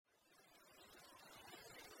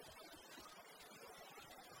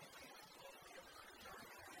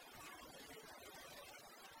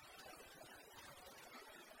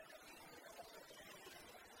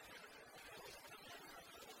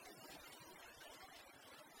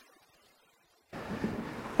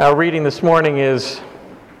Our reading this morning is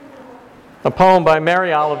a poem by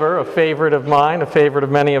Mary Oliver, a favorite of mine, a favorite of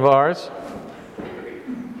many of ours.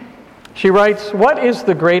 She writes, "What is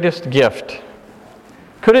the greatest gift?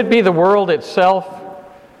 Could it be the world itself,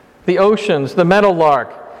 the oceans, the meadowlark,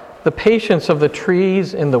 the patience of the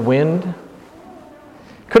trees in the wind?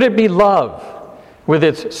 Could it be love with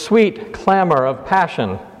its sweet clamor of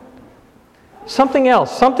passion? Something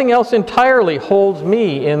else entirely holds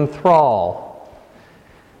me in thrall.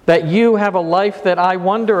 That you have a life that I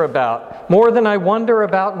wonder about more than I wonder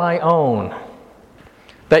about my own.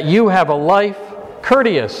 That you have a life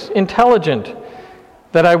courteous, intelligent,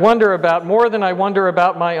 that I wonder about more than I wonder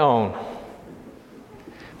about my own.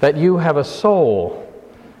 That you have a soul,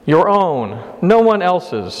 your own, no one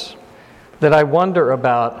else's, that I wonder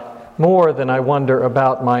about more than I wonder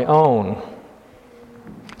about my own.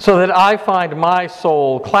 So that I find my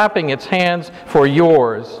soul clapping its hands for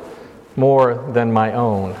yours more than my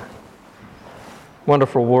own."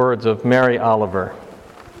 Wonderful words of Mary Oliver.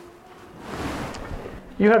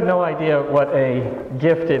 You have no idea what a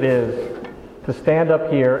gift it is to stand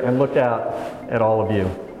up here and look out at all of you.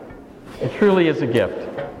 It truly is a gift.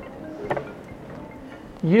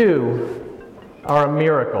 You are a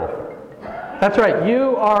miracle. That's right,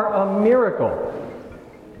 you are a miracle.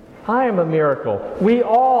 I am a miracle. We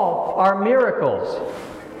all are miracles.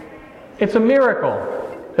 It's a miracle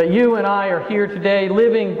that you and I are here today,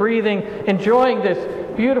 living, breathing, enjoying this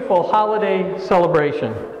beautiful holiday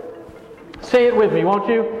celebration. Say it with me, won't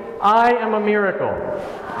you? I am a miracle.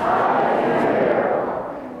 I am a miracle.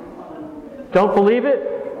 Don't believe it?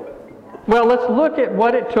 Well, let's look at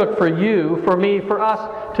what it took for you, for me, for us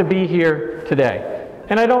to be here today.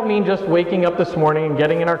 And I don't mean just waking up this morning and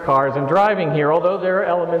getting in our cars and driving here, although there are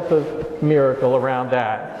elements of miracle around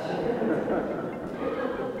that.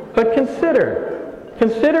 But consider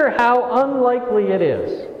how unlikely it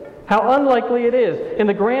is in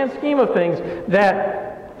the grand scheme of things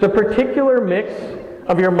that the particular mix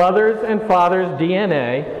of your mother's and father's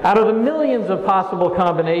DNA, out of the millions of possible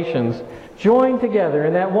combinations, join together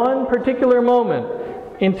in that one particular moment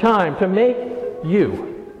in time to make you.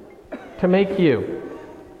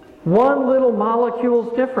 One little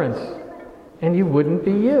molecule's difference, and you wouldn't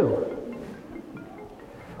be you.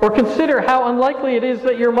 Or consider how unlikely it is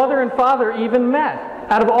that your mother and father even met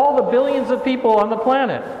out of all the billions of people on the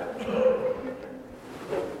planet.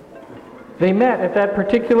 They met at that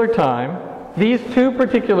particular time. These two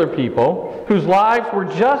particular people, whose lives were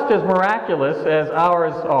just as miraculous as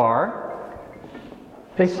ours are,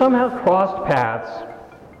 they somehow crossed paths.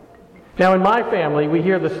 Now, in my family, we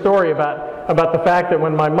hear the story about the fact that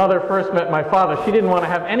when my mother first met my father, she didn't want to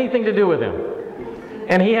have anything to do with him.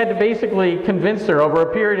 And he had to basically convince her over a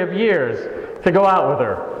period of years to go out with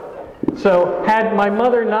her. So had my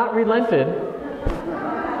mother not relented,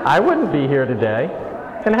 I wouldn't be here today.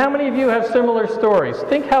 And how many of you have similar stories?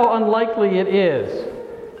 Think how unlikely it is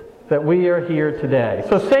that we are here today.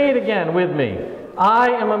 So say it again with me. I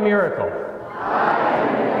am a miracle. I am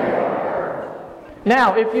a miracle.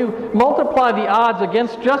 Now, if you multiply the odds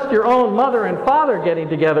against just your own mother and father getting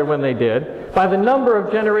together when they did, by the number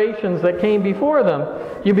of generations that came before them,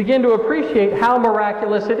 you begin to appreciate how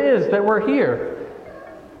miraculous it is that we're here.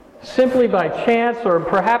 Simply by chance or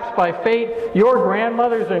perhaps by fate, your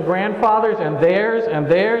grandmothers and grandfathers and theirs and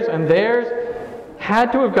theirs and theirs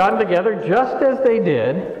had to have gotten together just as they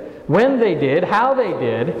did, when they did, how they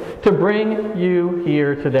did, to bring you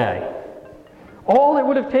here today. All it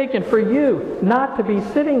would have taken for you not to be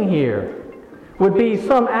sitting here would be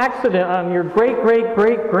some accident on your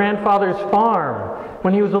great-great-great-grandfather's farm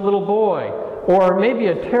when he was a little boy, or maybe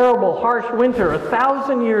a terrible, harsh winter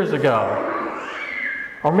 1,000 years ago,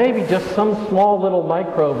 or maybe just some small little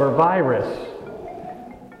microbe or virus.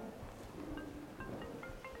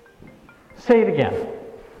 Say it again.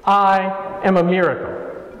 I am a miracle.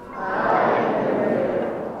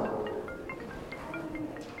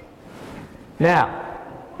 Now,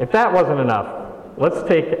 if that wasn't enough, let's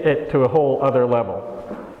take it to a whole other level.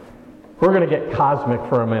 We're going to get cosmic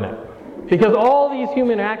for a minute. Because all these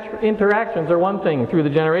human interactions are one thing through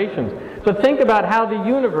the generations. But think about how the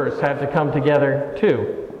universe had to come together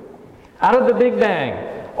too. Out of the Big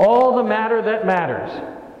Bang, all the matter that matters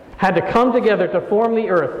had to come together to form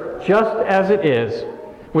the earth just as it is,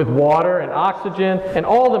 with water and oxygen and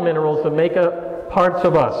all the minerals that make up parts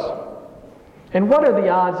of us. And what are the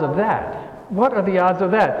odds of that? What are the odds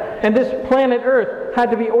of that? And this planet Earth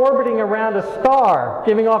had to be orbiting around a star,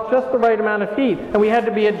 giving off just the right amount of heat, and we had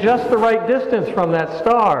to be at just the right distance from that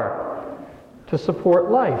star to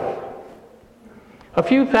support life. A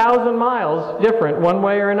few thousand miles different one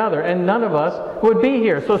way or another, and none of us would be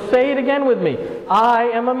here. So say it again with me. I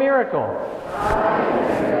am a miracle.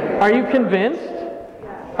 Are you convinced?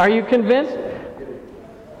 Are you convinced?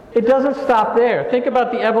 It doesn't stop there. Think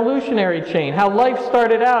about the evolutionary chain, how life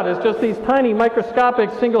started out as just these tiny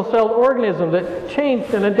microscopic single-celled organisms that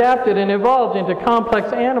changed and adapted and evolved into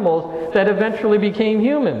complex animals that eventually became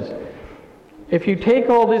humans. If you take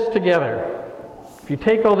all this together,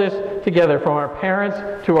 from our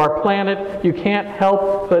parents to our planet, you can't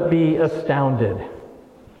help but be astounded.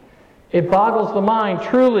 It boggles the mind,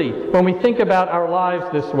 truly, when we think about our lives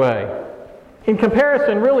this way. In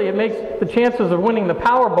comparison, really, it makes the chances of winning the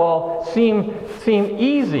Powerball seem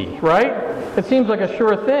easy, right? It seems like a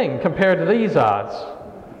sure thing compared to these odds.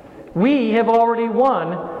 We have already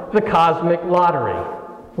won the cosmic lottery.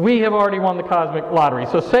 We have already won the cosmic lottery.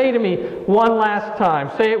 So say to me one last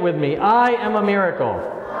time, say it with me, I am a miracle.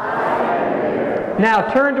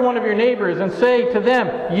 Now turn to one of your neighbors and say to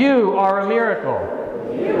them, you are a miracle.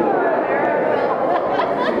 You are a miracle.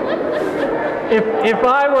 If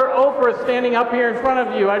I were Oprah standing up here in front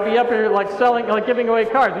of you, I'd be up here like giving away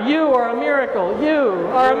cards. You are a miracle. You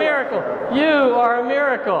are a miracle. You are a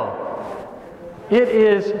miracle. It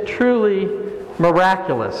is truly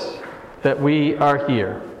miraculous that we are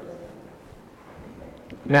here.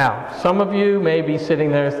 Now, some of you may be sitting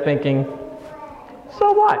there thinking,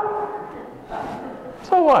 so what?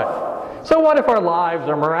 So what? So what if our lives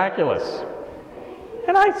are miraculous?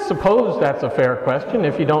 And I suppose that's a fair question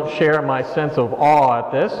if you don't share my sense of awe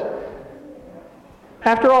at this.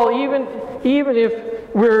 After all, even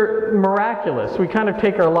if we're miraculous, we kind of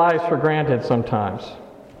take our lives for granted sometimes.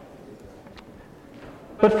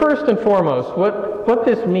 But first and foremost, what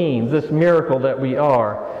this means, this miracle that we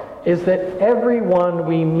are, is that everyone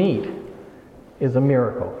we meet is a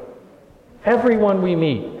miracle. Everyone we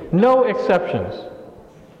meet, no exceptions.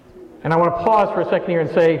 And I want to pause for a second here and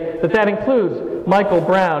say that includes Michael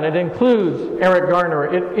Brown, it includes Eric Garner,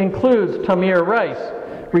 it includes Tamir Rice,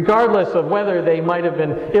 regardless of whether they might have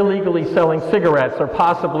been illegally selling cigarettes or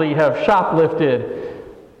possibly have shoplifted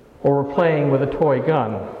or were playing with a toy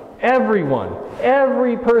gun. Everyone,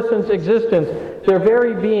 every person's existence, their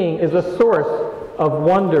very being is a source of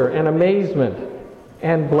wonder and amazement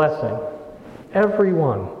and blessing.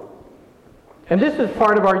 Everyone. And this is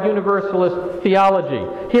part of our Universalist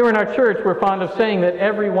theology. Here in our church, we're fond of saying that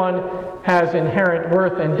everyone has inherent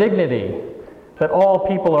worth and dignity, that all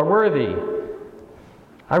people are worthy.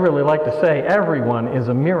 I really like to say everyone is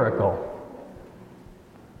a miracle.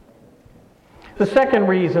 The second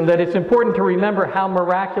reason that it's important to remember how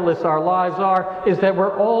miraculous our lives are is that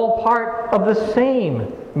we're all part of the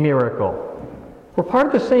same miracle. We're part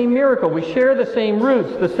of the same miracle. We share the same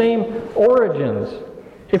roots, the same origins.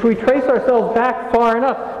 If we trace ourselves back far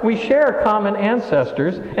enough, we share common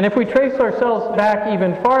ancestors. And if we trace ourselves back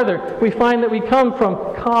even farther, we find that we come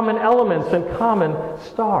from common elements and common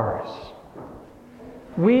stars.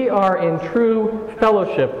 We are in true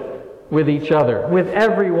fellowship with each other, with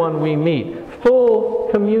everyone we meet. Full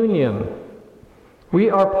communion. We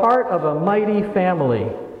are part of a mighty family.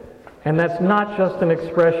 And that's not just an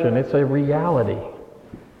expression, it's a reality.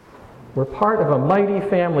 We're part of a mighty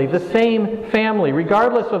family, the same family,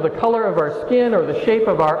 regardless of the color of our skin or the shape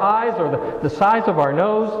of our eyes or the size of our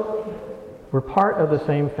nose. We're part of the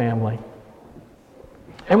same family.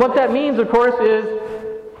 And what that means, of course, is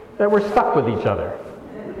that we're stuck with each other.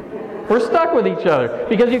 We're stuck with each other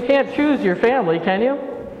because you can't choose your family, can you?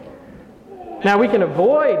 Now, we can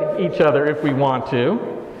avoid each other if we want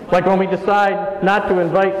to. Like when we decide not to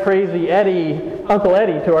invite crazy Uncle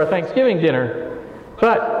Eddie to our Thanksgiving dinner.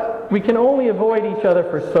 But we can only avoid each other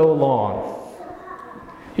for so long.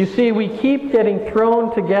 You see, we keep getting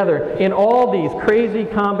thrown together in all these crazy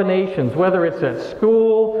combinations, whether it's at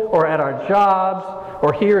school or at our jobs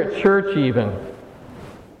or here at church even.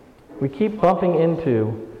 We keep bumping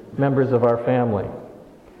into members of our family.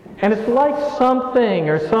 And it's like something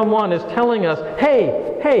or someone is telling us,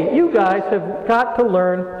 hey, you guys have got to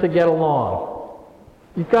learn to get along.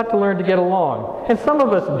 You've got to learn to get along. And some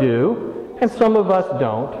of us do, and some of us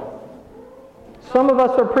don't. Some of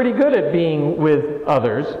us are pretty good at being with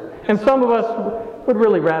others, and some of us would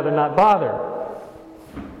really rather not bother.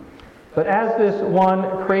 But as this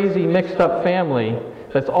one crazy mixed up family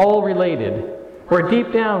that's all related, where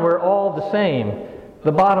deep down we're all the same,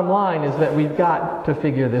 the bottom line is that we've got to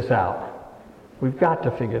figure this out. We've got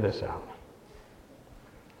to figure this out.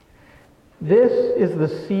 This is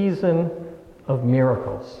the season of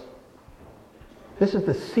miracles. This is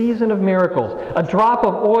the season of miracles. A drop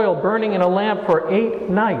of oil burning in a lamp for 8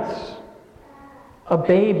 nights. A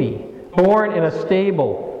baby born in a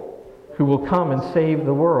stable who will come and save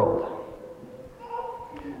the world.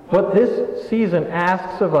 What this season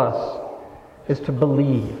asks of us is to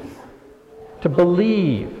believe. To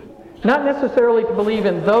believe. Not necessarily to believe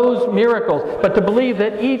in those miracles, but to believe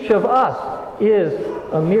that each of us is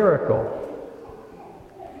a miracle.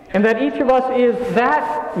 And that each of us is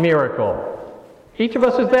that miracle. Each of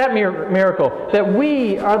us is that miracle. That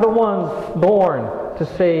we are the ones born to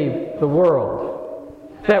save the world.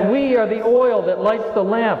 That we are the oil that lights the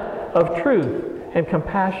lamp of truth and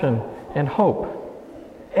compassion and hope.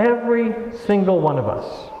 Every single one of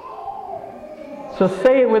us. So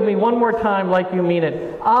say it with me one more time like you mean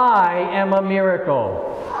it. I am a miracle.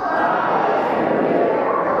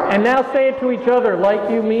 And now say it to each other like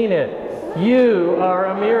you mean it. You are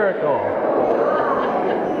a miracle.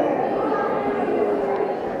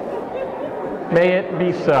 May it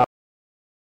be so.